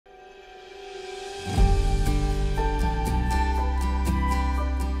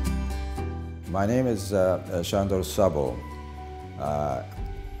My name is Sandor Szabo.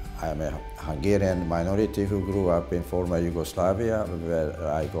 I'm a Hungarian minority who grew up in former Yugoslavia,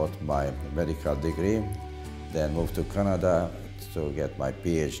 where I got my medical degree, then moved to Canada to get my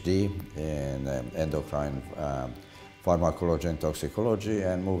PhD in endocrine pharmacology and toxicology,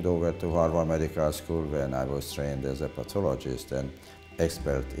 and moved over to Harvard Medical School when I was trained as a pathologist and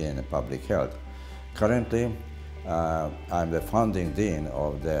expert in public health. Currently, I'm the founding dean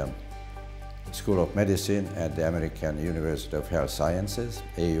of the School of Medicine at the American University of Health Sciences,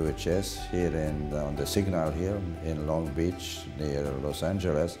 AUHS, here on the Signal Hill in Long Beach near Los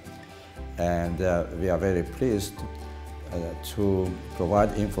Angeles. And we are very pleased to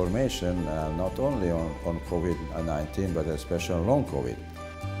provide information not only on COVID-19 but especially on long COVID.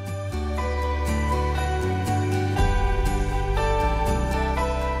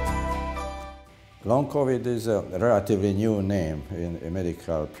 Long COVID is a relatively new name in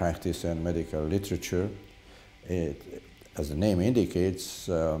medical practice and medical literature. As the name indicates,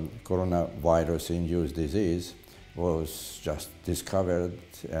 coronavirus-induced disease was just discovered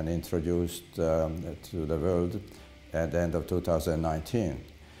and introduced to the world at the end of 2019.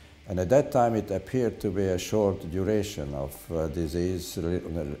 And at that time it appeared to be a short duration of disease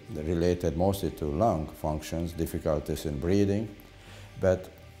related mostly to lung functions, difficulties in breathing.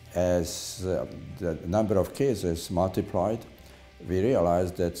 But as the number of cases multiplied, we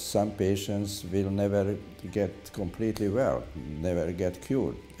realized that some patients will never get completely well, never get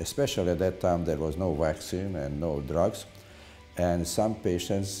cured. Especially at that time there was no vaccine and no drugs, and some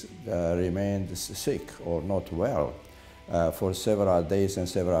patients remained sick or not well for several days and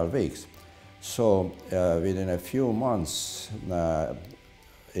several weeks. So within a few months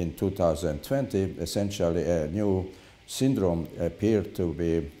in 2020, essentially a new syndrome appeared to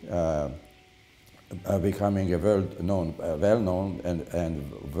be becoming a well-known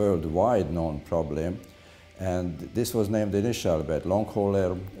and worldwide known problem. And this was named initially but long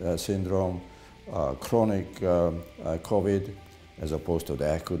hauler syndrome, chronic COVID, as opposed to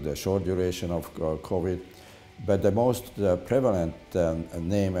the acute, the short duration of COVID. But the most prevalent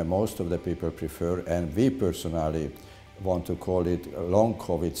name and most of the people prefer, and we personally want to call it long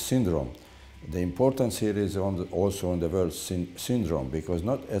COVID syndrome. The importance here is also on the word syndrome, because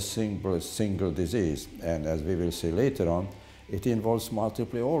not a single disease, and as we will see later on, it involves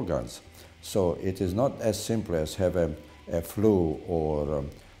multiple organs. So it is not as simple as have a flu or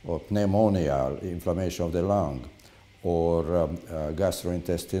pneumonia, inflammation of the lung, or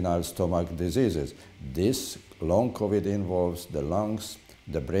gastrointestinal stomach diseases. This long COVID involves the lungs,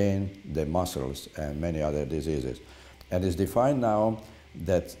 the brain, the muscles, and many other diseases. And is defined now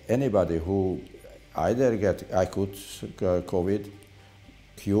that anybody who either get acute COVID,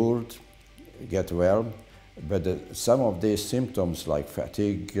 cured, get well, but some of these symptoms like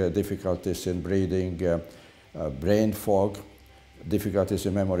fatigue, difficulties in breathing, brain fog, difficulties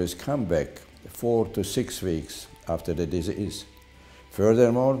in memories come back 4 to 6 weeks after the disease.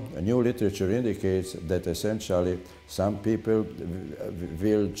 Furthermore, new literature indicates that essentially some people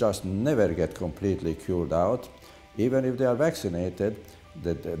will just never get completely cured out. Even if they are vaccinated,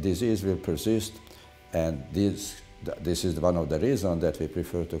 the disease will persist, and this is one of the reasons that we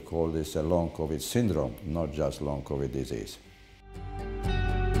prefer to call this a long COVID syndrome, not just long COVID disease.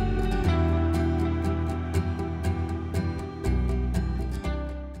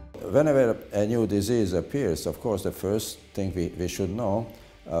 Whenever a new disease appears, of course, the first thing we should know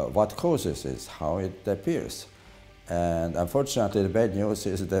what causes it, how it appears. And unfortunately, the bad news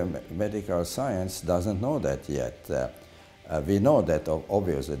is the medical science doesn't know that yet. We know that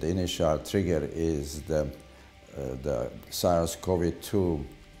obviously the initial trigger is the SARS-CoV-2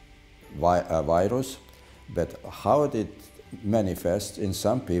 virus, but how it manifests in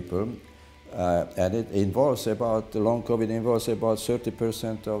some people, and it involves about, long COVID involves about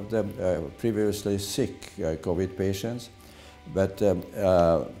 30% of the previously sick COVID patients. But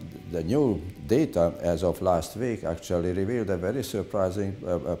the new data as of last week actually revealed a very surprising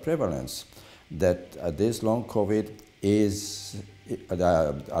prevalence, that this long COVID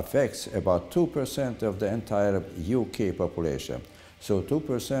affects about 2% of the entire UK population. So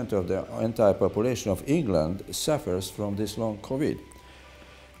 2% of the entire population of England suffers from this long COVID.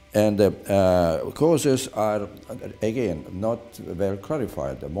 And the causes are, again, not well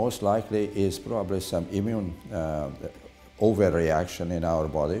clarified. The most likely is probably some immune overreaction in our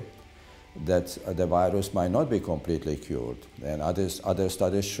body, that the virus might not be completely cured. And other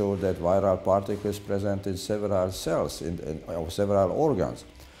studies show that viral particles present in several cells, of several organs.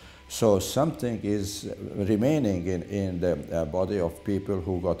 So something is remaining in the body of people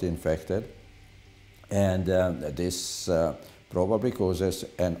who got infected, and this probably causes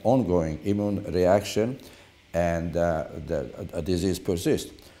an ongoing immune reaction, and the disease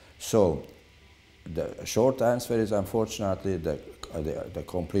persists. So the short answer is, unfortunately, the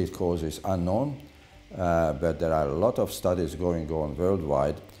complete cause is unknown, but there are a lot of studies going on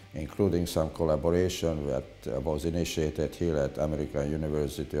worldwide, including some collaboration that was initiated here at American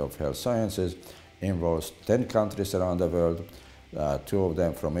University of Health Sciences, involves 10 countries around the world, 2 of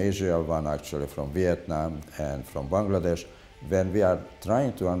them from Asia, 1 actually from Vietnam and from Bangladesh, when we are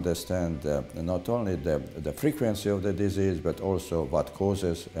trying to understand not only the frequency of the disease, but also what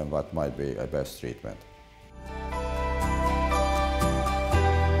causes and what might be a best treatment.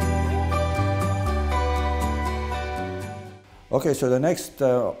 Okay, so the next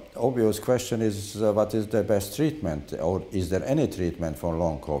obvious question is what is the best treatment, or is there any treatment for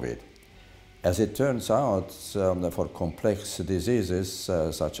long COVID? As it turns out, for complex diseases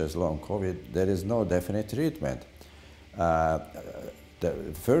such as long COVID, there is no definite treatment. The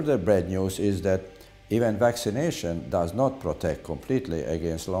further bad news is that even vaccination does not protect completely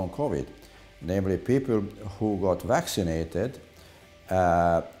against long COVID. Namely, people who got vaccinated,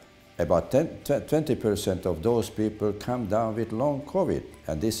 about 20% of those people come down with long COVID.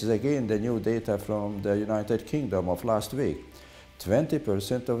 And this is again the new data from the United Kingdom of last week.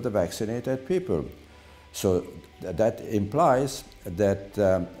 20% of the vaccinated people. So that implies that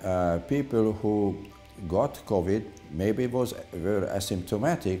people who got COVID maybe were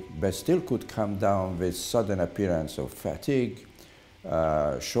asymptomatic, but still could come down with sudden appearance of fatigue,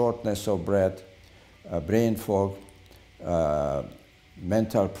 shortness of breath, brain fog,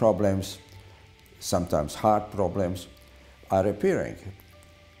 mental problems, sometimes heart problems are appearing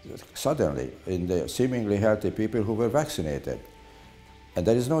suddenly in the seemingly healthy people who were vaccinated. And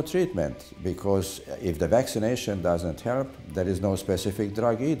there is no treatment, because if the vaccination doesn't help, there is no specific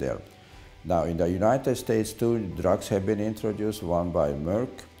drug either. Now, in the United States, 2 drugs have been introduced, one by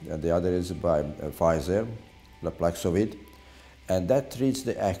Merck, and the other is by Pfizer, Paxlovid, and that treats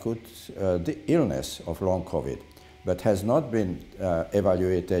the acute the illness of long COVID, but has not been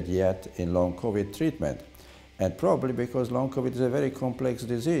evaluated yet in long COVID treatment. And probably because long COVID is a very complex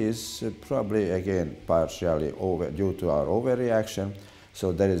disease, probably again partially due to our overreaction,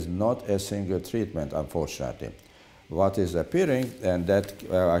 so there is not a single treatment, unfortunately. What is appearing, and that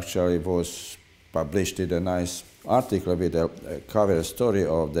actually was published in a nice article with a cover story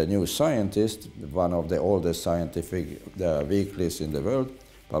of the New Scientist, one of the oldest scientific weeklies in the world,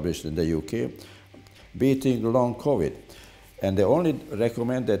 published in the UK, beating long COVID. And the only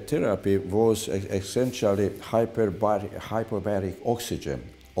recommended therapy was essentially hyperbaric oxygen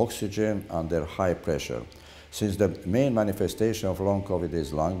under high pressure. Since the main manifestation of long COVID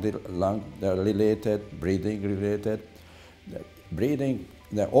is lung-related, breathing-related, breathing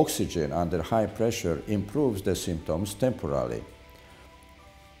the oxygen under high pressure improves the symptoms temporarily.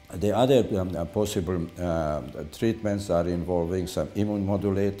 The other possible treatments are involving some immune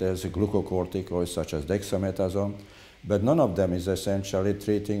modulators, glucocorticoids such as dexamethasone, but none of them is essentially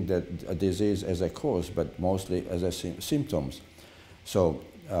treating the disease as a cause, but mostly as a symptoms. So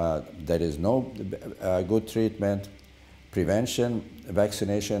there is no good treatment. Prevention,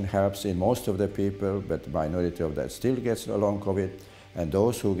 vaccination helps in most of the people, but the minority of that still gets long COVID. And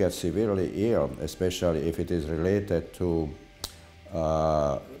those who get severely ill, especially if it is related to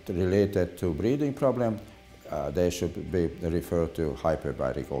breathing problem, they should be referred to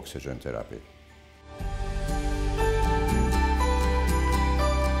hyperbaric oxygen therapy.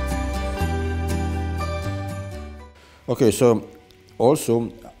 Okay, so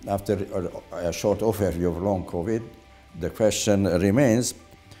also after a short overview of long COVID, the question remains,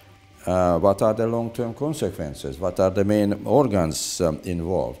 what are the long-term consequences? What are the main organs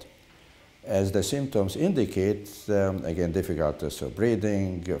involved? As the symptoms indicate, again, difficulties of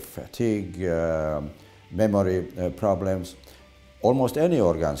breathing, fatigue, memory problems, almost any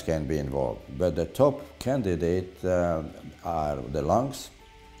organs can be involved, but the top candidate are the lungs,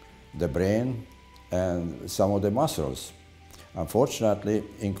 the brain, and some of the muscles. Unfortunately,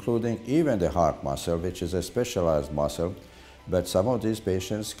 including even the heart muscle, which is a specialized muscle, but some of these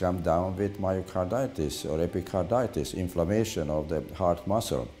patients come down with myocarditis or epicarditis, inflammation of the heart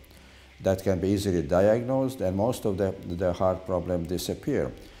muscle. That can be easily diagnosed, and most of the heart problems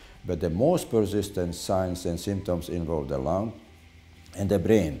disappear. But the most persistent signs and symptoms involve the lung and the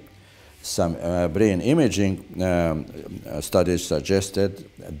brain. Some brain imaging studies suggested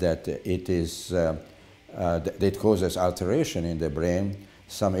that it causes alteration in the brain.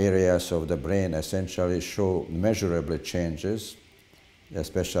 Some areas of the brain essentially show measurable changes,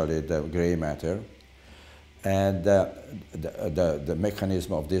 especially the gray matter. And the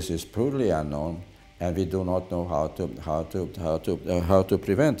mechanism of this is poorly unknown, and we do not know how to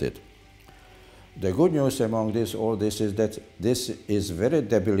prevent it. The good news among all this is that this is very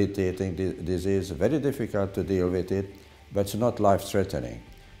debilitating disease, very difficult to deal with it, but it's not life-threatening.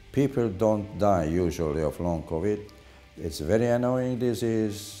 People don't die usually of long COVID. It's a very annoying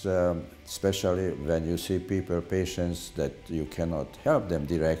disease, especially when you see patients that you cannot help them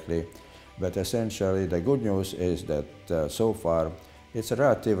directly. But essentially, the good news is that so far, it's a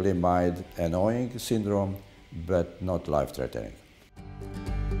relatively mild, annoying syndrome, but not life-threatening.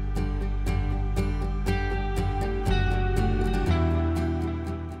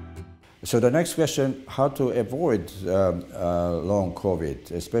 So the next question, how to avoid long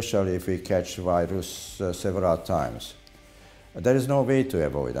COVID, especially if we catch virus several times. There is no way to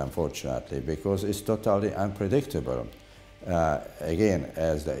avoid, unfortunately, because it's totally unpredictable. Again,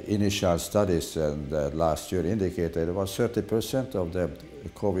 as the initial studies last year indicated, about 30% of the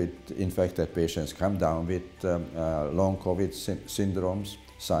COVID-infected patients come down with long COVID syndromes,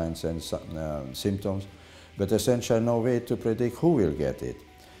 signs and symptoms, but essentially no way to predict who will get it.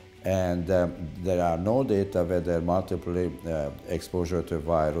 And there are no data whether multiple exposure to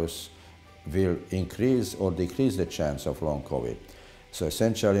virus will increase or decrease the chance of long COVID. So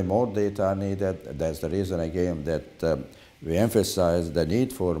essentially more data are needed. That's the reason again that we emphasize the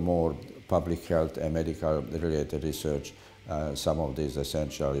need for more public health and medical related research. Some of these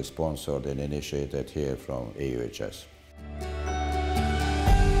essentially sponsored and initiated here from AUHS.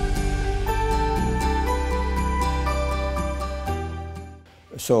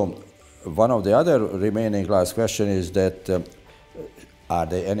 So one of the other remaining last question is that are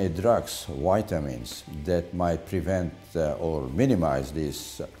there any drugs, vitamins, that might prevent or minimize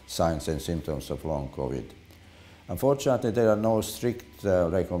these signs and symptoms of long COVID? Unfortunately, there are no strict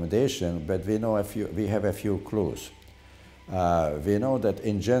recommendations, but we have a few clues. We know that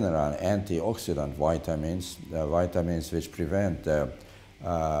in general, antioxidant vitamins, vitamins which prevent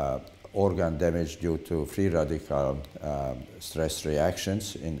organ damage due to free radical stress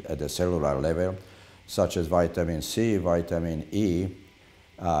reactions at the cellular level, such as vitamin C, vitamin E,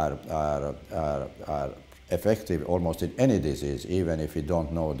 are effective almost in any disease, even if we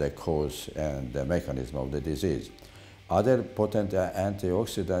don't know the cause and the mechanism of the disease. Other potent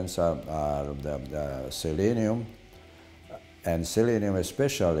antioxidants are the selenium, and selenium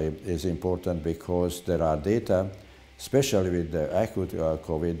especially is important because there are data, especially with the acute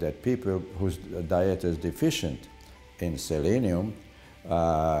COVID, that people whose diet is deficient in selenium,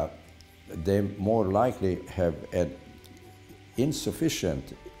 they more likely have an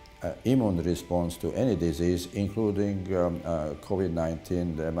insufficient immune response to any disease, including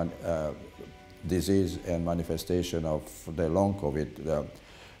COVID-19 disease and manifestation of the long COVID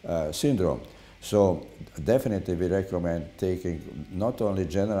syndrome. So definitely we recommend taking not only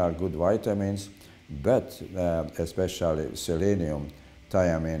general good vitamins, but especially selenium,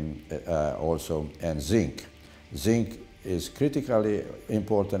 thiamine also, and zinc. Zinc is critically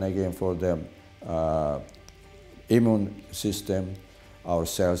important again for the immune system, our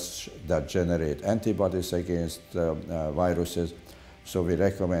cells that generate antibodies against viruses. So we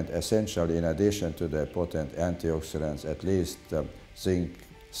recommend essentially, in addition to the potent antioxidants, at least zinc,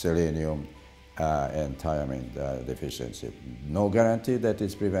 selenium, and thiamine deficiency. No guarantee that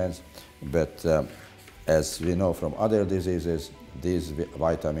it prevents, but as we know from other diseases, these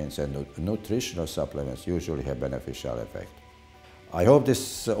vitamins and nutritional supplements usually have beneficial effect. I hope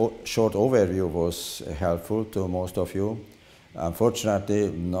this short overview was helpful to most of you. Unfortunately,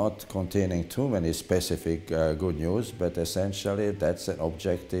 not containing too many specific good news, but essentially that's an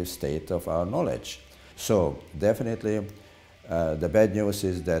objective state of our knowledge. So definitely the bad news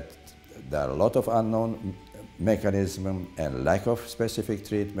is that there are a lot of unknown mechanisms and lack of specific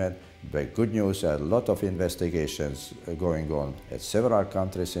treatment, but good news, a lot of investigations going on at several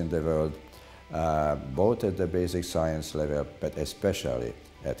countries in the world, both at the basic science level, but especially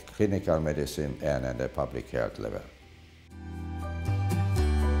at clinical medicine and at the public health level.